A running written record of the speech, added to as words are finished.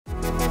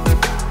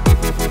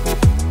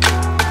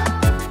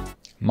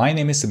My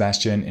name is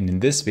Sebastian, and in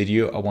this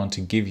video I want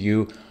to give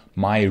you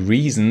my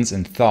reasons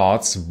and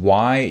thoughts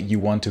why you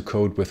want to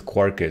code with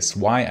Quarkus,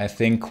 why I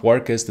think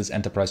Quarkus, this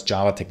enterprise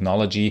Java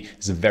technology,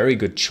 is a very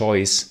good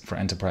choice for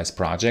enterprise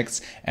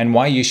projects, and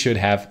why you should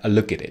have a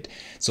look at it.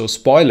 So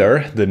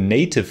spoiler, the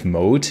native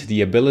mode,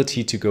 the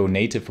ability to go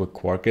native with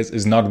Quarkus,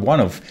 is not one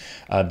of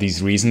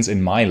these reasons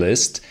in my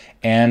list.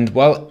 And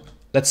well,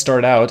 let's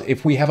start out.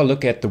 If we have a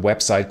look at the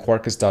website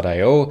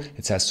quarkus.io,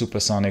 it says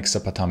supersonic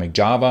subatomic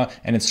Java,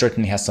 and it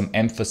certainly has some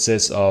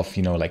emphasis of,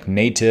 like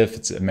native.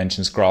 It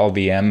mentions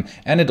GraalVM,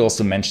 and it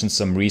also mentions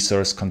some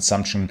resource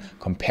consumption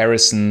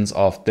comparisons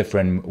of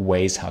different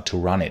ways how to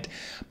run it.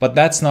 But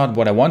that's not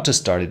what I want to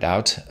start it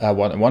out.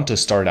 What I want to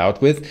start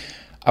out with.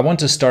 I want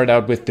to start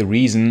out with the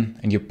reason,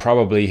 and you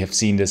probably have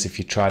seen this if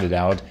you tried it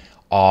out,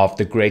 of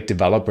the great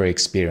developer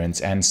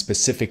experience and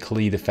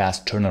specifically the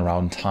fast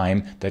turnaround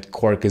time that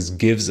Quarkus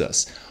gives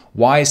us.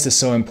 Why is this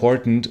so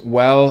important?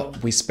 Well,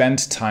 we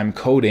spend time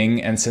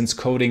coding, and since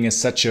coding is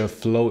such a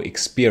flow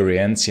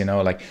experience,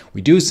 like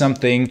we do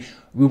something,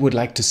 we would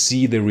like to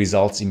see the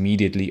results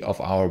immediately of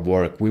our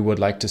work. We would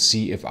like to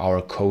see if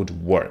our code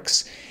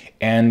works.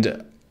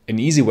 And an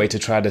easy way to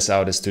try this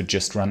out is to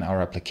just run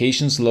our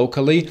applications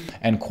locally,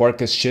 and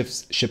Quarkus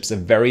ships a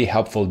very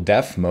helpful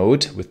dev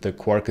mode with the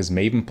Quarkus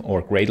Maven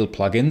or Gradle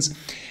plugins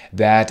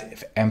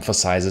that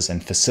emphasizes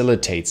and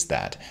facilitates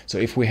that. So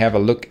if we have a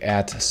look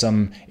at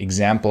some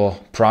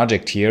example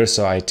project here,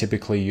 so I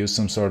typically use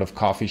some sort of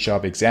coffee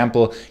shop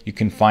example. You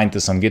can find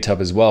this on GitHub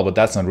as well, but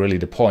that's not really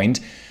the point.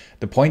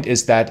 The point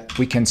is that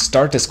we can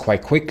start this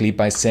quite quickly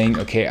by saying,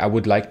 okay, I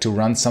would like to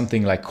run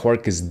something like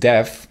Quarkus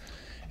dev.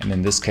 And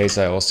in this case,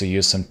 I also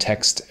use some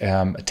test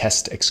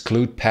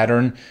exclude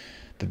pattern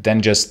that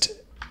then just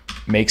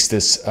makes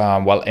this,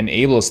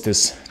 enables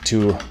this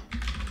to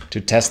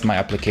test my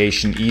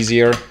application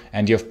easier.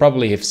 And you've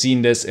probably have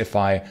seen this if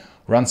I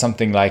run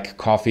something like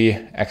coffee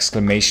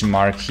exclamation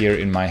mark here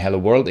in my Hello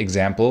World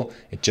example.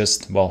 It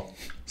just,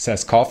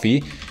 says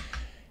coffee.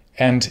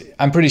 And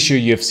I'm pretty sure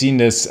you've seen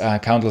this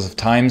countless of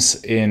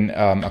times in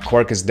a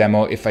Quarkus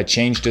demo. If I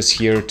change this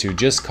here to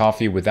just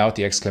coffee without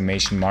the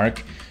exclamation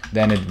mark,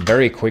 then it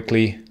very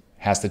quickly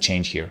has to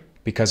change here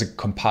because it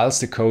compiles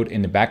the code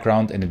in the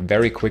background and it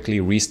very quickly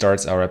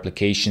restarts our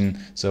application.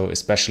 So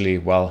especially,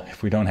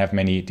 if we don't have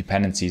many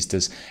dependencies,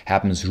 this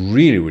happens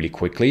really, really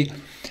quickly.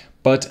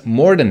 But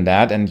more than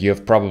that, and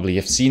you've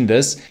probably seen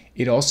this,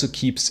 it also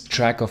keeps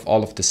track of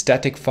all of the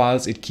static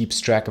files. It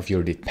keeps track of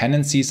your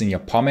dependencies in your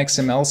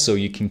POM.xml, so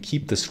you can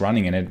keep this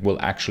running and it will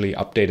actually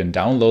update and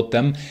download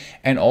them.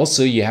 And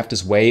also you have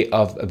this way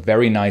of a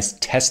very nice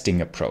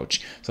testing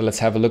approach. So let's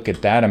have a look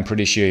at that. I'm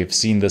pretty sure you've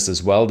seen this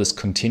as well, this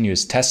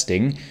continuous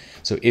testing.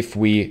 So if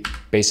we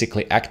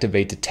basically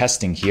activate the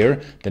testing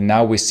here, then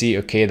now we see,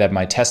 okay, that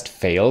my test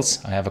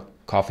fails. I have a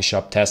coffee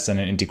shop test and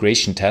an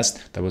integration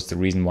test. That was the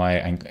reason why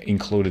I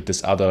included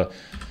this other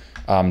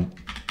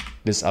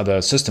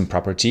system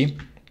property.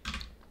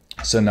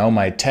 So now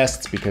my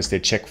tests, because they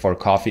check for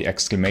coffee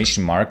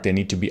exclamation mark, they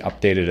need to be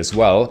updated as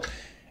well.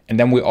 And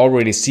then we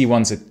already see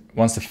once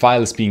the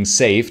file is being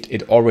saved,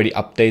 it already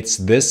updates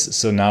this.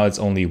 So now it's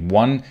only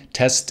one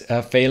test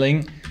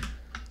failing.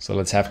 So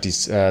let's have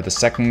this, the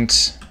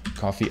second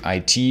coffee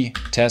IT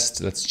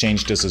test. Let's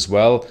change this as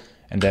well.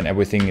 And then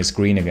everything is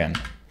green again.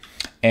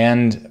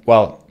 And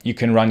you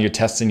can run your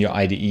tests in your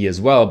IDE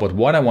as well. But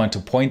what I want to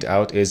point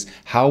out is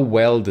how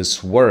well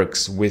this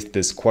works with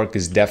this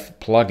Quarkus dev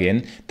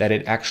plugin, that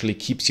it actually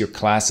keeps your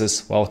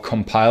classes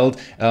compiled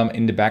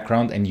in the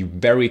background, and you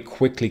very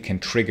quickly can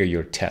trigger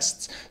your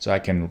tests. So I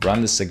can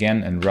run this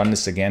again and run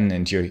this again,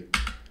 and you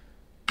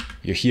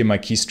hear my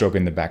keystroke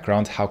in the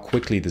background, how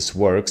quickly this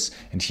works.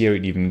 And here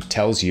it even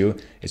tells you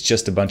it's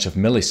just a bunch of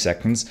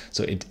milliseconds.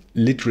 So it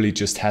literally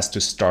just has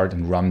to start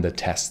and run the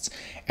tests.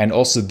 And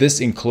also this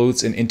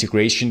includes an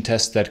integration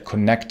test that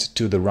connect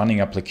to the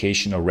running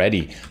application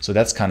already. So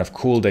that's kind of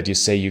cool that you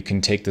say you can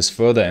take this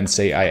further and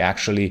say, I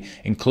actually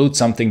include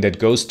something that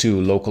goes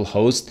to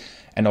localhost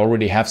and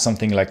already have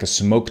something like a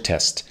smoke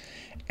test.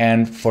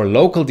 And for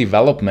local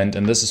development,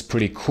 and this is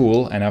pretty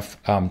cool, and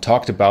I've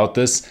talked about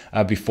this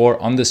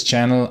before on this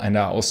channel, and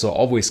I also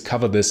always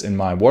cover this in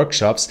my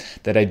workshops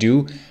that I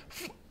do,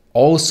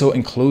 also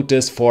include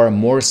this for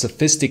more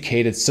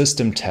sophisticated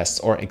system tests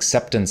or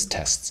acceptance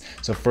tests.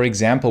 So for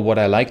example, what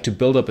I like to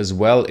build up as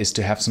well is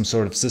to have some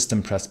sort of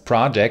system test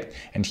project.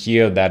 And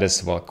here that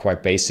is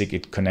quite basic.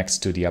 It connects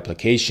to the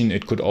application.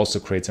 It could also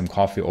create some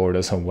coffee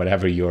orders or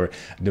whatever your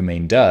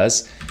domain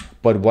does.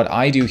 But what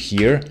I do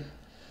here,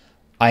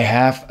 I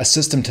have a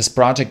system test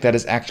project that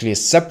is actually a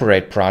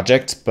separate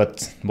project,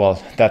 but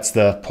that's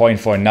the point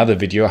for another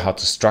video, how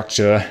to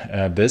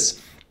structure this.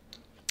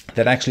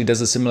 That actually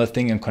does a similar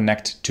thing and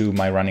connect to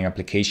my running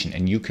application.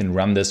 And you can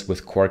run this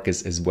with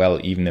Quarkus as well,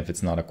 even if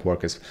it's not a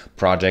Quarkus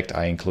project.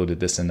 I included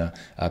this in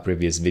a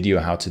previous video,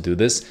 how to do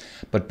this.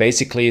 But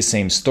basically,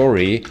 same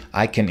story.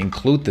 I can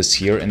include this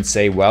here and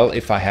say,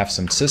 if I have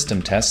some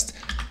system test,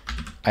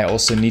 I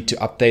also need to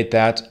update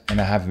that, and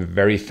I have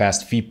very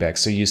fast feedback.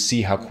 So you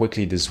see how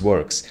quickly this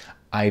works.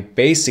 I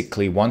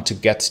basically want to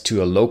get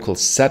to a local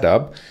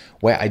setup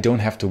where I don't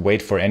have to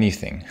wait for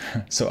anything.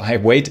 So I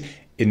wait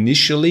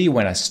initially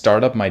when I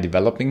start up my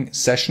developing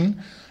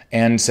session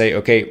and say,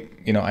 okay,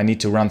 I need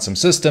to run some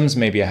systems.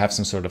 Maybe I have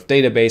some sort of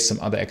database, some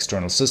other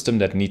external system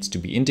that needs to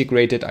be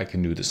integrated. I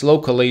can do this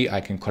locally.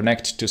 I can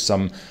connect to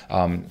some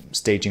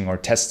staging or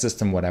test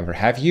system, whatever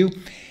have you.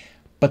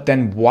 But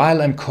then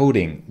while I'm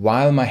coding,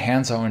 while my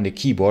hands are on the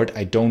keyboard,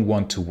 I don't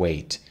want to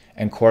wait.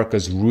 And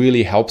Quarkus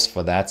really helps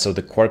for that. So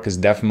the Quarkus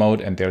dev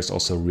mode, and there's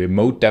also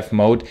remote dev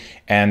mode.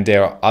 And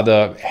there are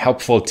other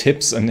helpful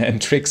tips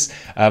and tricks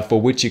for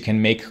which you can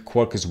make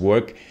Quarkus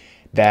work,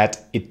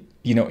 that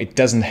it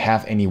doesn't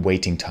have any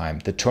waiting time.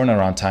 The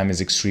turnaround time is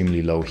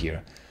extremely low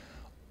here.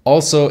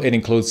 Also, it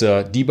includes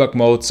a debug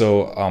mode.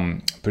 So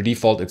per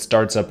default, it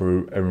starts up a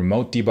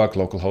remote debug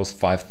localhost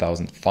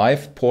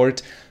 5005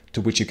 port to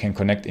which you can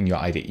connect in your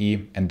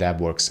IDE, and that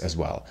works as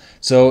well.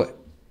 So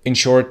in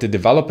short, the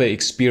developer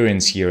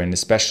experience here, and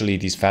especially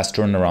these fast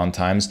turnaround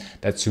times,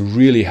 that's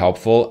really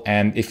helpful.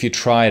 And if you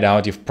try it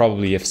out, you've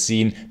probably have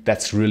seen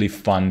that's really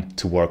fun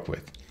to work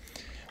with.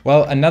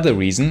 Well, another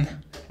reason,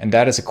 and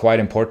that is a quite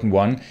important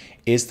one,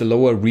 is the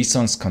lower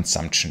resource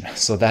consumption.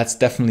 So that's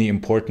definitely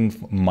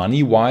important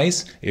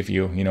money-wise, if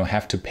you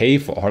have to pay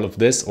for all of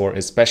this, or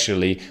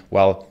especially,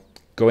 well,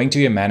 going to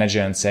your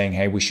manager and saying,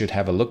 hey, we should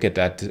have a look at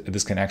that.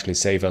 This can actually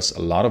save us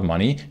a lot of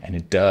money, and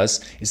it does,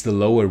 is the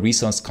lower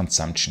resource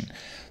consumption.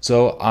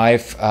 So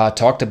I've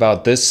talked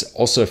about this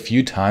also a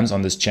few times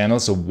on this channel.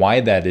 So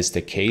why that is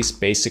the case,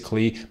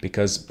 basically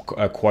because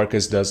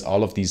Quarkus does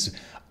all of these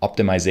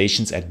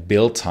optimizations at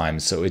build time.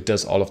 So it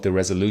does all of the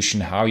resolution,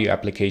 how your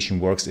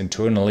application works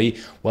internally,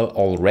 well,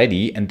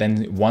 already. And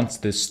then once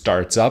this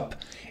starts up,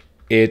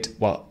 it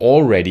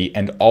already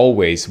and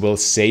always will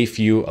save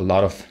you a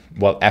lot of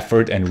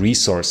effort and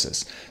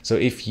resources. So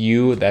if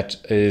you, that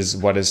is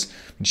what is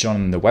shown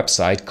on the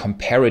website,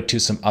 compare it to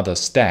some other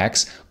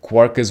stacks,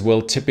 Quarkus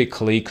will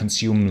typically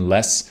consume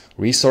less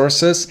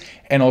resources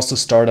and also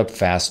start up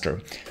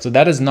faster. So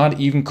that is not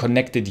even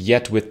connected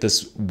yet with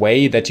this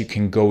way that you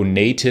can go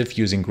native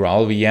using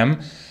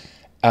GraalVM.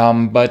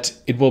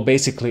 But it will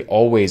basically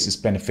always is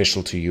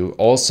beneficial to you.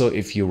 Also,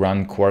 if you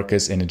run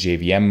Quarkus in a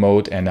JVM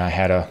mode, and I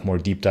had a more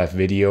deep dive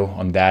video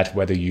on that,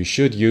 whether you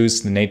should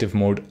use the native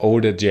mode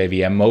or the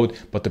JVM mode.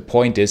 But the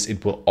point is,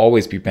 it will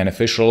always be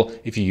beneficial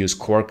if you use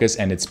Quarkus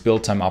and its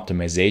build time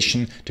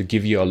optimization to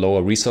give you a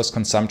lower resource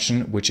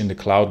consumption, which in the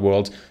cloud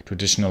world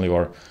traditionally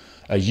or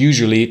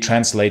usually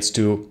translates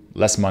to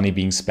less money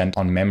being spent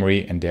on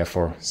memory and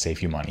therefore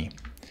save you money.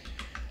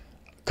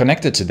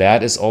 Connected to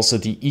that is also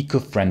the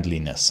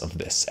eco-friendliness of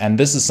this. And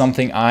this is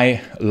something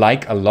I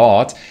like a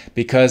lot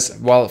because,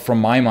 well, in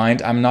my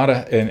mind, I'm not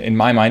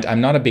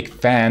a big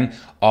fan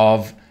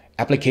of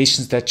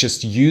applications that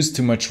just use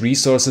too much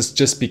resources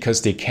just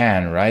because they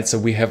can, right? So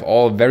we have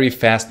all very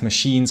fast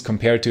machines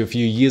compared to a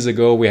few years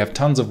ago. We have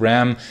tons of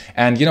RAM,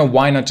 and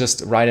why not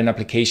just write an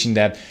application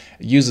that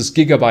uses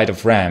gigabyte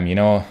of RAM?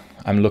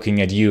 I'm looking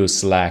at you,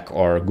 Slack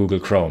or Google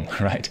Chrome,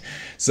 right?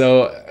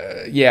 So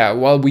yeah,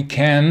 well, we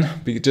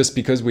can, just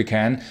because we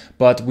can,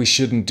 but we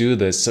shouldn't do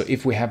this. So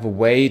if we have a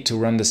way to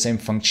run the same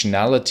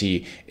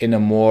functionality in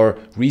a more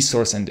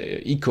resource and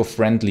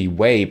eco-friendly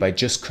way by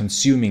just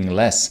consuming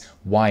less,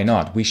 why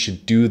not? We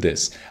should do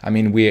this. I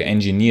mean, we're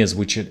engineers.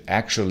 We should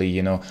actually,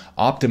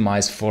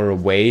 optimize for a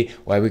way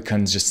where we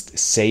can just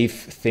save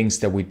things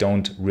that we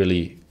don't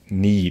really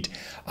need.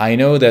 I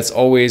know that's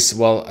always,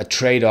 well, a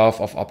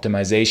trade-off of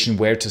optimization,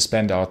 where to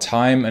spend our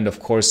time. And of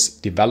course,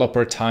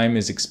 developer time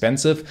is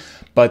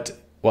expensive, but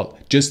well,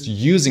 just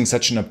using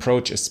such an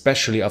approach,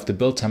 especially of the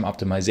build time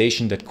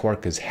optimization that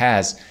Quarkus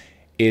has,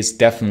 is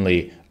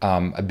definitely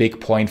a big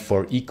point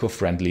for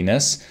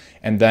eco-friendliness.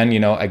 And then,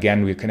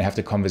 again, we can have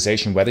the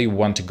conversation whether you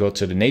want to go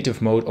to the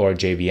native mode or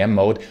JVM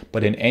mode,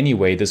 but in any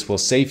way, this will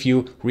save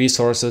you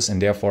resources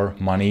and therefore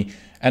money.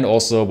 And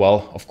also,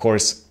 well, of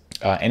course,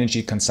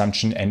 energy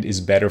consumption, and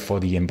is better for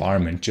the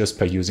environment just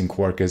by using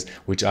Quarkus,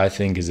 which I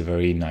think is a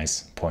very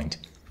nice point.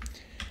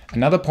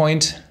 Another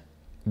point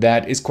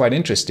that is quite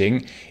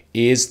interesting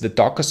is the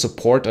Docker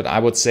support, that I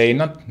would say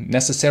not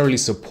necessarily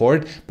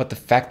support, but the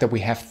fact that we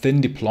have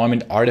thin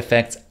deployment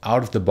artifacts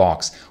out of the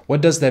box.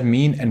 What does that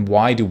mean and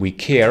why do we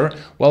care?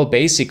 Well,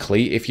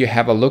 basically, if you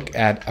have a look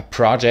at a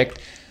project,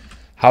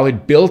 how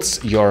it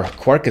builds your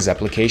Quarkus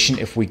application,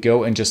 if we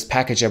go and just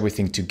package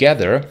everything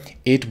together,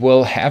 it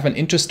will have an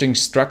interesting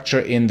structure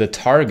in the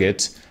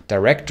target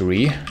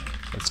directory.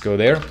 Let's go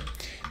there.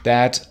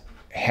 That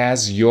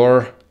has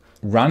your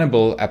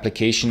runnable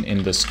application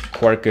in this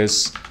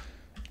Quarkus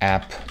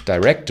app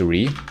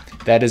directory.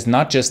 That is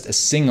not just a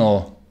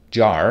single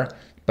jar,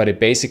 but it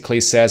basically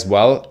says,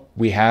 well,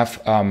 we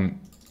have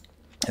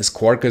this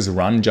Quarkus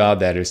run jar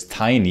that is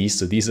tiny.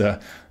 So these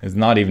is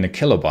not even a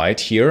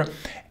kilobyte here.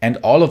 And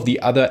all of the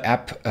other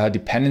app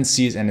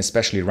dependencies and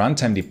especially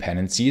runtime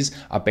dependencies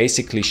are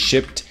basically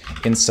shipped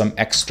in some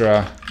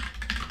extra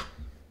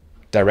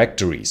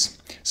directories.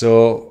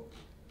 So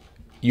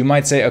you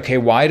might say, okay,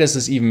 why does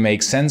this even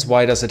make sense?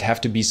 Why does it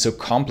have to be so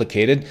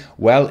complicated?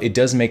 Well, it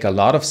does make a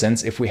lot of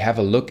sense if we have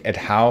a look at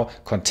how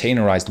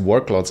containerized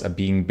workloads are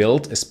being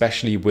built,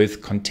 especially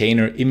with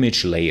container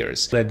image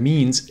layers. That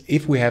means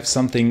if we have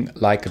something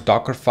like a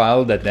Docker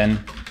file that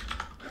then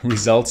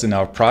results in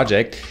our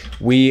project,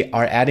 we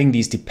are adding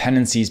these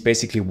dependencies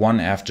basically one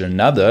after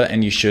another,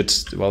 and you should,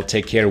 well,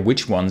 take care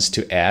which ones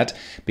to add,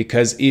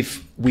 because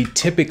if we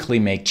typically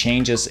make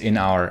changes in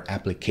our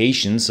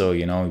application, so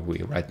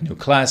we write new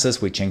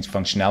classes, we change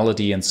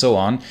functionality and so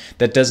on,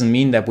 that doesn't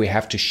mean that we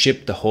have to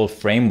ship the whole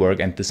framework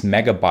and this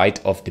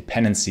megabyte of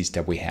dependencies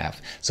that we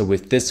have. So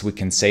with this we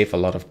can save a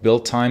lot of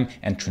build time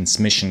and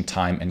transmission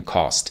time and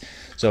cost.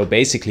 So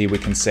basically we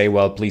can say,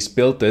 well, please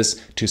build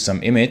this to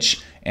some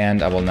image,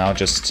 and I will now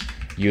just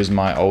use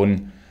my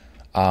own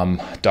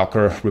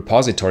Docker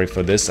repository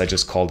for this. I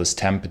just call this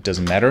temp, it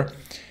doesn't matter.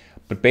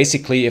 But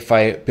basically, if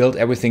I build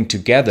everything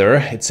together,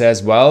 it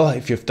says, well,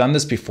 if you've done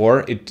this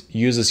before, it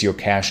uses your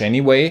cache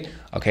anyway.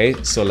 Okay,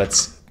 so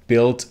let's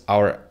build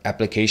our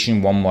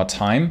application one more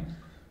time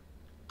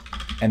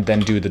and then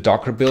do the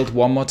Docker build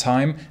one more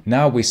time.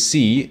 Now we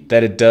see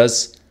that it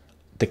does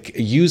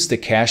use the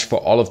cache for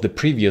all of the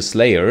previous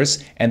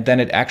layers, and then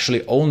it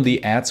actually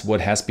only adds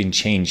what has been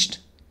changed,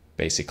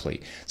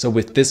 basically. So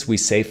with this we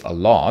save a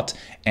lot,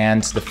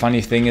 and the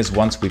funny thing is,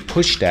 once we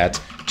push that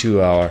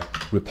to our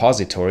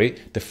repository,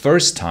 the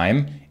first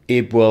time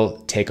it will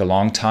take a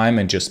long time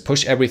and just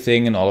push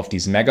everything in all of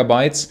these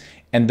megabytes,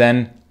 and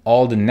then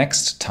all the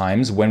next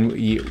times when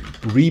we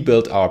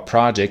rebuild our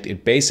project,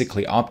 it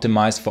basically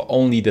optimized for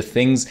only the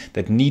things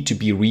that need to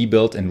be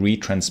rebuilt and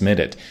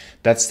retransmitted.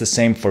 That's the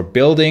same for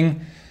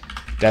building.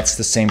 That's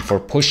the same for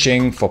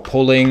pushing, for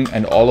pulling,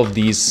 and all of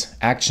these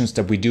actions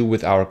that we do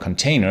with our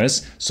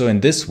containers. So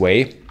in this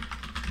way,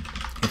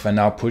 if I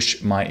now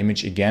push my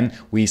image again,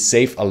 we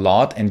save a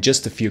lot, and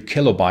just a few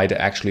kilobytes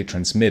are actually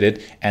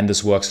transmitted, and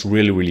this works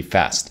really, really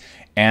fast.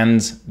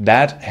 And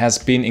that has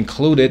been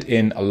included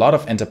in a lot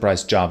of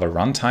enterprise Java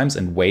runtimes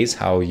and ways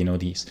how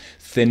these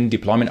thin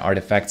deployment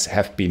artifacts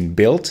have been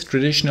built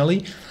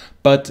traditionally.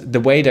 But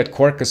the way that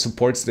Quarkus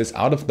supports this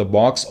out of the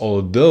box,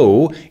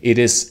 although it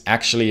is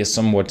actually a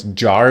somewhat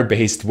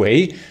jar-based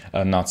way,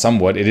 not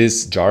somewhat, it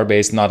is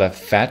jar-based, not a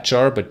fat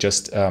jar, but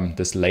just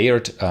this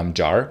layered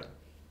jar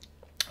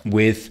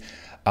with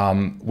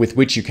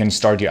which you can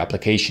start your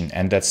application.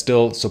 And that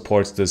still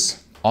supports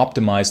this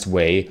optimized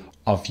way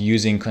of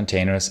using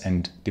containers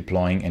and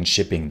deploying and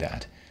shipping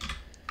that.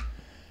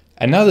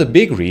 Another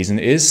big reason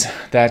is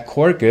that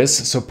Quarkus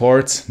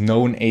supports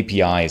known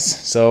APIs.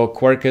 So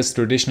Quarkus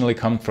traditionally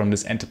comes from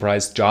this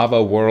enterprise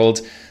Java world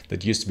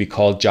that used to be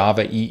called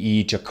Java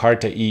EE,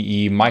 Jakarta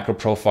EE,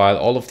 Microprofile,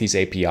 all of these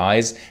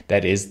APIs.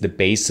 That is the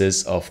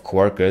basis of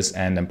Quarkus,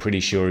 and I'm pretty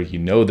sure you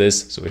know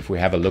this. So if we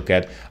have a look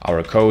at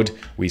our code,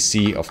 we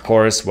see, of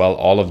course, well,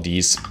 all of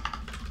these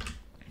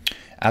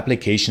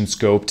application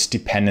scoped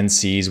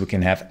dependencies. We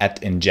can have add,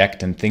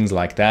 inject, and things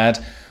like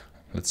that.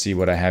 Let's see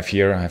what I have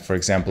here. I have, for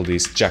example,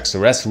 these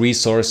JAX-RS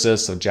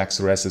resources. So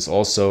JAX-RS is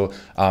also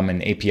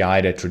an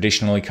API that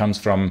traditionally comes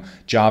from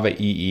Java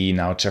EE,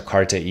 now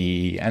Jakarta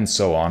EE, and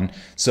so on.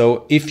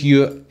 So if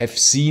you have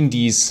seen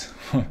these,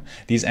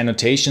 these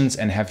annotations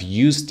and have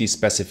used these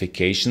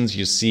specifications,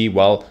 you see,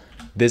 well,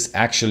 this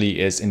actually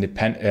is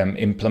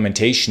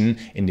implementation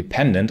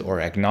independent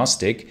or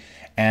agnostic.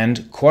 And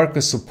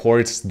Quarkus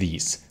supports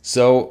these.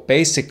 So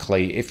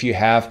basically, if you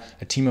have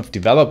a team of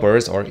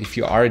developers, or if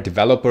you are a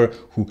developer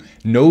who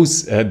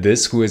knows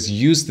this, who has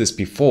used this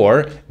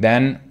before,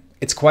 then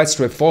it's quite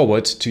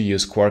straightforward to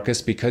use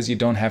Quarkus because you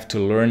don't have to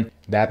learn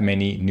that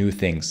many new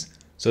things.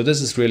 So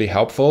this is really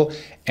helpful.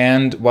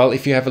 And well,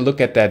 if you have a look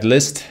at that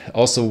list,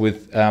 also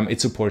with it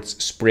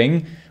supports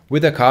Spring.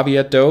 With a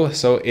caveat though,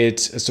 so it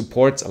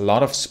supports a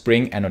lot of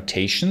Spring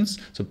annotations.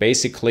 So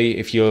basically,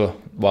 if you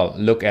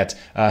look at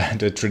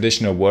the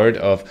traditional world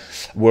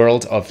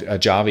of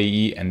Java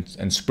EE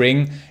and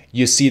Spring,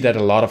 you see that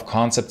a lot of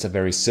concepts are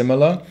very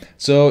similar.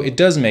 So it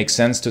does make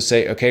sense to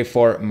say, okay,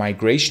 for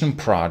migration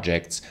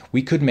projects,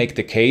 we could make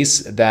the case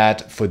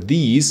that for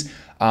these,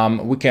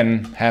 we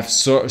can have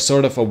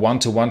sort of a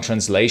one-to-one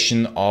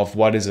translation of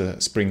what is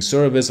a Spring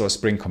service or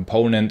Spring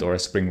component or a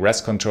Spring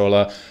REST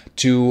controller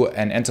to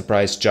an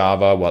enterprise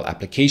Java,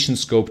 application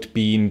scoped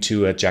bean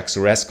to a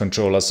JAX-RS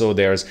controller. So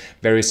there's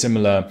very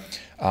similar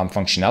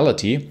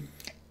functionality.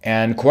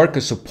 And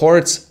Quarkus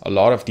supports a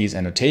lot of these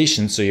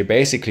annotations. So you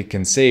basically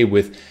can say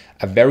with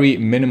a very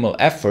minimal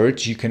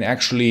effort, you can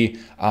actually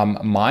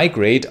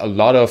migrate a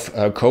lot of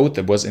code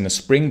that was in a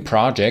Spring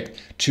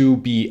project to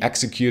be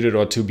executed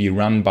or to be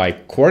run by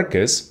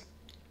Quarkus.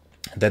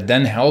 That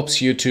then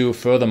helps you to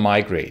further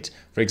migrate.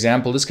 For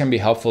example, this can be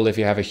helpful if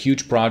you have a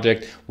huge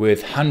project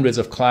with hundreds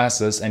of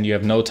classes and you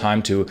have no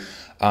time to,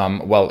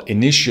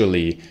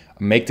 initially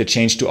make the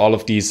change to all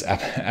of these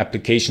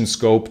application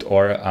scoped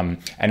or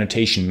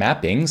annotation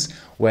mappings,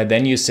 where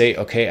then you say,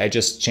 okay, I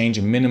just change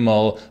a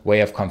minimal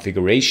way of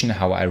configuration,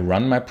 how I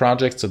run my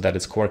project, so that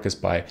it's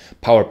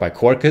powered by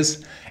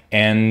Quarkus.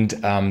 And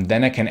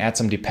then I can add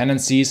some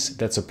dependencies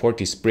that support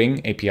these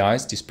Spring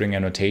APIs, these Spring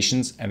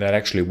annotations, and that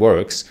actually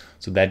works,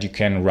 so that you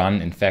can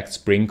run, in fact,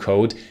 Spring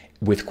code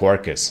with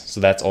Quarkus. So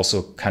that's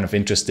also kind of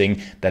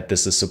interesting that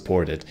this is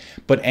supported.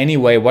 But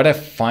anyway, what I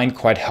find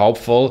quite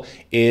helpful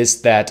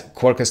is that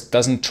Quarkus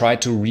doesn't try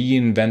to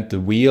reinvent the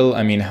wheel.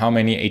 I mean, how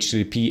many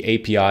HTTP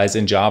APIs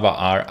in Java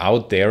are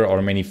out there,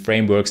 or many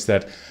frameworks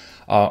that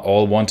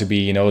all want to be,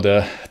 you know,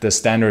 the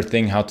standard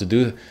thing how to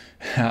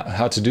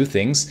do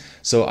things.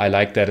 So I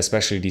like that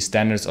especially these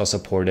standards are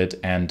supported,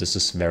 and this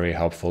is very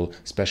helpful,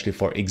 especially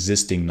for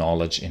existing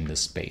knowledge in this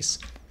space.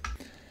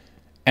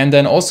 And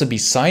then also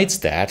besides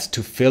that,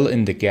 to fill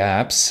in the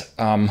gaps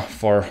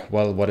for,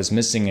 well, what is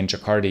missing in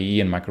Jakarta EE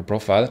and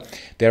MicroProfile,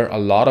 there are a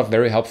lot of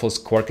very helpful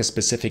Quarkus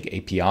specific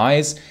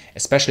APIs.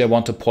 Especially I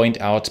want to point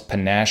out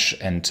Panache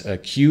and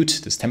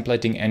Qt, this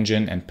templating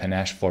engine, and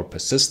Panache for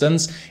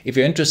persistence. If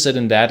you're interested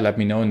in that, let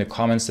me know in the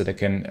comments that I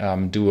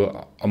can do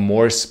a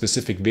more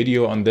specific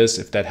video on this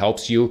if that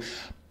helps you.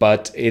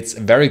 But it's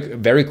very,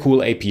 very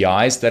cool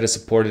APIs that are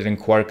supported in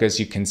Quarkus.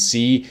 You can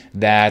see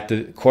that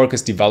the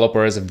Quarkus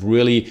developers have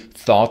really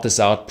thought this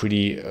out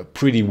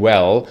pretty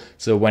well.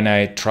 So when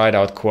I tried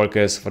out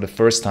Quarkus for the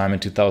first time in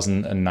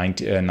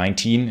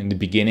 2019, in the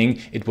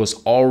beginning, it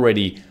was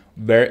already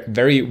very,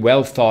 very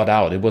well thought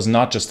out. It was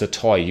not just a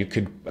toy. You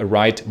could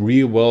write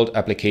real world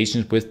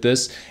applications with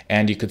this,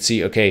 and you could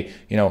see, okay,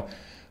 you know,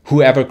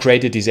 whoever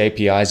created these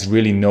APIs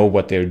really know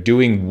what they're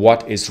doing,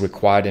 what is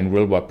required in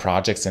real-world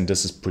projects, and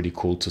this is pretty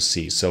cool to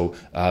see. So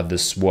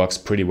this works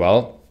pretty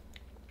well.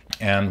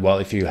 And well,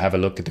 if you have a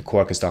look at the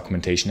Quarkus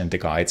documentation and the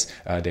guides,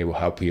 they will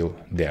help you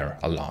there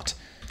a lot.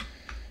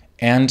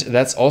 And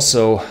that's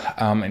also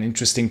an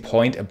interesting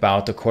point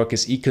about the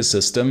Quarkus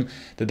ecosystem,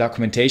 the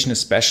documentation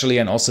especially,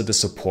 and also the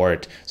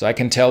support. So I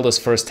can tell this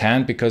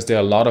firsthand because there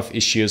are a lot of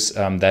issues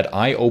that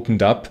I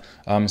opened up,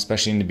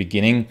 especially in the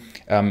beginning,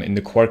 in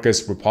the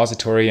Quarkus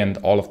repository, and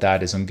all of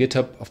that is on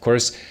GitHub, of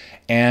course.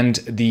 And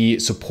the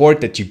support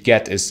that you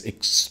get is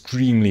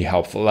extremely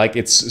helpful. Like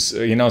it's,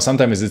 you know,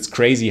 sometimes it's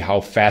crazy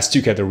how fast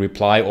you get a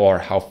reply or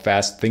how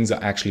fast things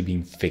are actually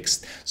being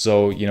fixed.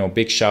 So, you know,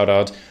 big shout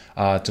out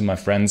to my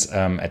friends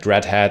at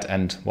Red Hat,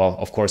 and well,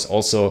 of course,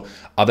 also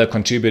other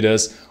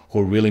contributors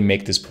who really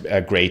make this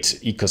a great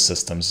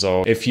ecosystem.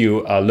 So if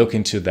you look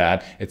into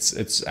that,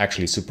 it's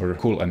actually super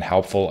cool and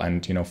helpful,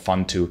 and you know,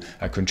 fun to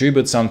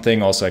contribute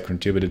something. Also, I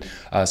contributed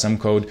some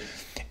code,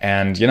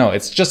 and you know,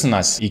 it's just a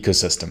nice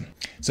ecosystem.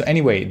 So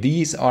anyway,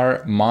 these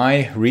are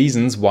my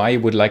reasons why you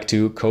would like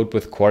to code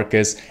with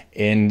Quarkus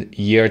in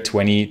year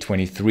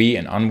 2023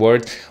 and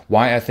onward,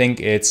 why I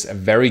think it's a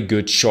very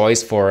good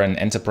choice for an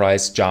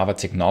enterprise Java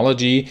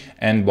technology,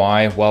 and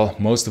why, well,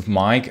 most of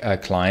my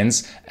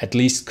clients at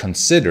least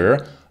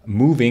consider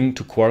moving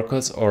to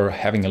Quarkus or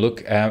having a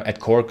look at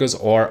Quarkus,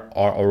 or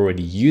are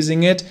already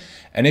using it.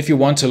 And if you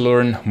want to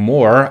learn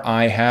more,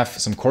 I have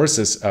some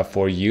courses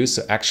for you.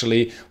 So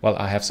actually, well,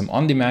 I have some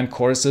on-demand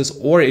courses,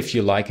 or if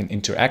you like an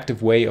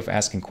interactive way of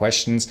asking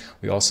questions,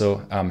 we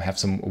also have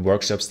some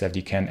workshops that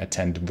you can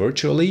attend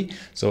virtually.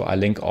 So I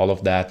link all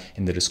of that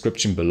in the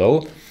description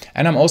below.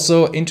 And I'm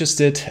also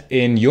interested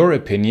in your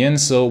opinion.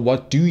 So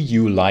what do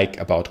you like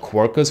about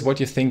Quarkus? What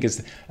do you think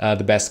is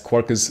the best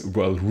Quarkus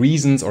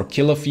reasons or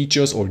killer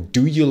features? Or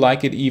do you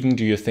like it even?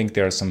 Do you think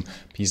there are some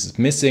pieces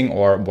missing,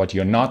 or what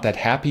you're not that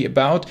happy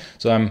about?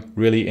 So I'm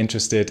really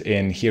interested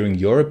in hearing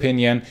your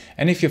opinion.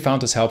 And if you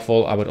found this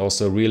helpful, I would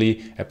also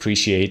really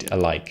appreciate a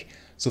like.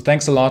 So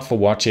thanks a lot for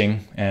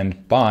watching,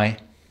 and bye.